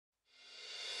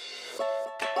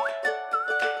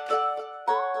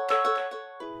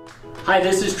Hi,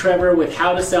 this is Trevor with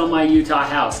How to Sell My Utah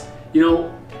House. You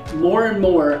know, more and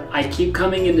more I keep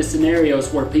coming into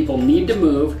scenarios where people need to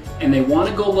move and they want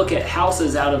to go look at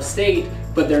houses out of state,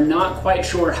 but they're not quite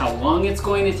sure how long it's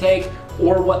going to take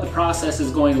or what the process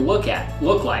is going to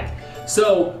look like.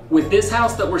 So with this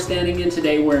house that we're standing in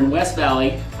today, we're in West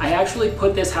Valley. I actually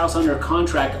put this house under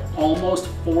contract almost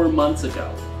 4 months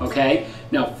ago, okay?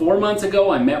 Now 4 months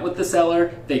ago I met with the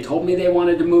seller. They told me they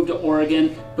wanted to move to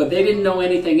Oregon, but they didn't know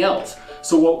anything else.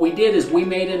 So what we did is we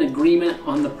made an agreement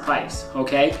on the price,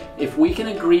 okay? If we can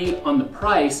agree on the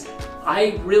price,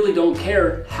 I really don't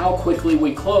care how quickly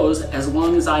we close as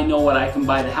long as I know what I can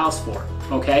buy the house for,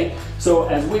 okay? So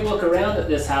as we look around at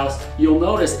this house, you'll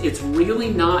notice it's really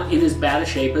not in as bad a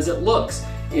shape as it looks.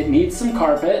 It needs some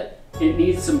carpet, it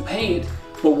needs some paint,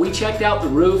 but we checked out the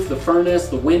roof, the furnace,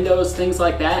 the windows, things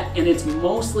like that, and it's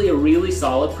mostly a really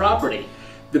solid property.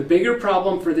 The bigger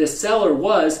problem for this seller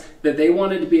was that they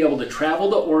wanted to be able to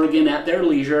travel to Oregon at their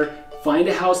leisure, find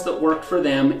a house that worked for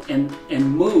them,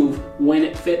 and move when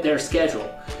it fit their schedule.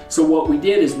 So what we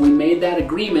did is we made that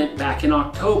agreement back in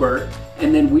October,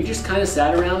 and then we just kind of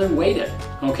sat around and waited,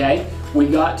 okay? We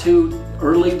got to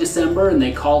early December and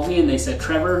they called me and they said,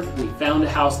 Trevor, we found a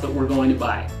house that we're going to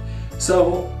buy.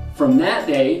 So from that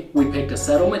day, we picked a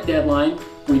settlement deadline,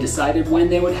 we decided when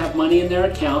they would have money in their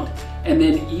account, and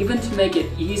then even to make it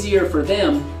easier for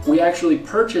them, we actually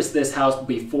purchased this house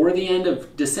before the end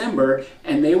of December,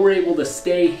 and they were able to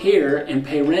stay here and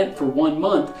pay rent for 1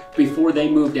 month before they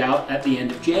moved out at the end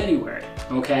of January,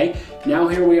 okay? Now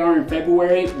here we are in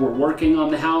February, we're working on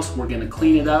the house, we're gonna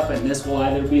clean it up, and this will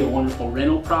either be a wonderful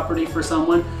rental property for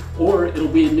someone, or it'll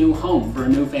be a new home for a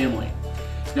new family.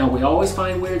 Now we always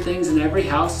find weird things in every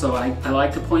house, so I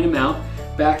like to point them out.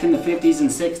 Back in the 50s and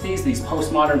 60s, these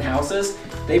postmodern houses,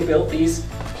 they built these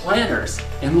planters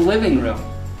in the living room.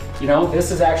 You know, this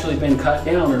has actually been cut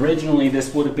down. Originally,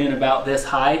 this would have been about this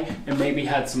high and maybe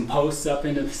had some posts up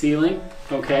into the ceiling,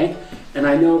 okay? And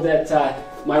I know that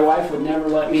my wife would never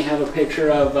let me have a picture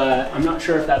of, I'm not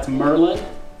sure if that's Merlin.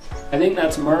 I think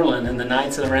that's Merlin in the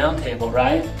Knights of the Round Table,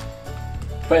 right?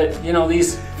 But, you know,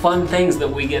 these fun things that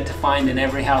we get to find in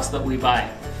every house that we buy.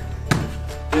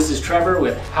 This is Trevor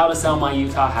with How to Sell My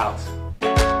Utah House.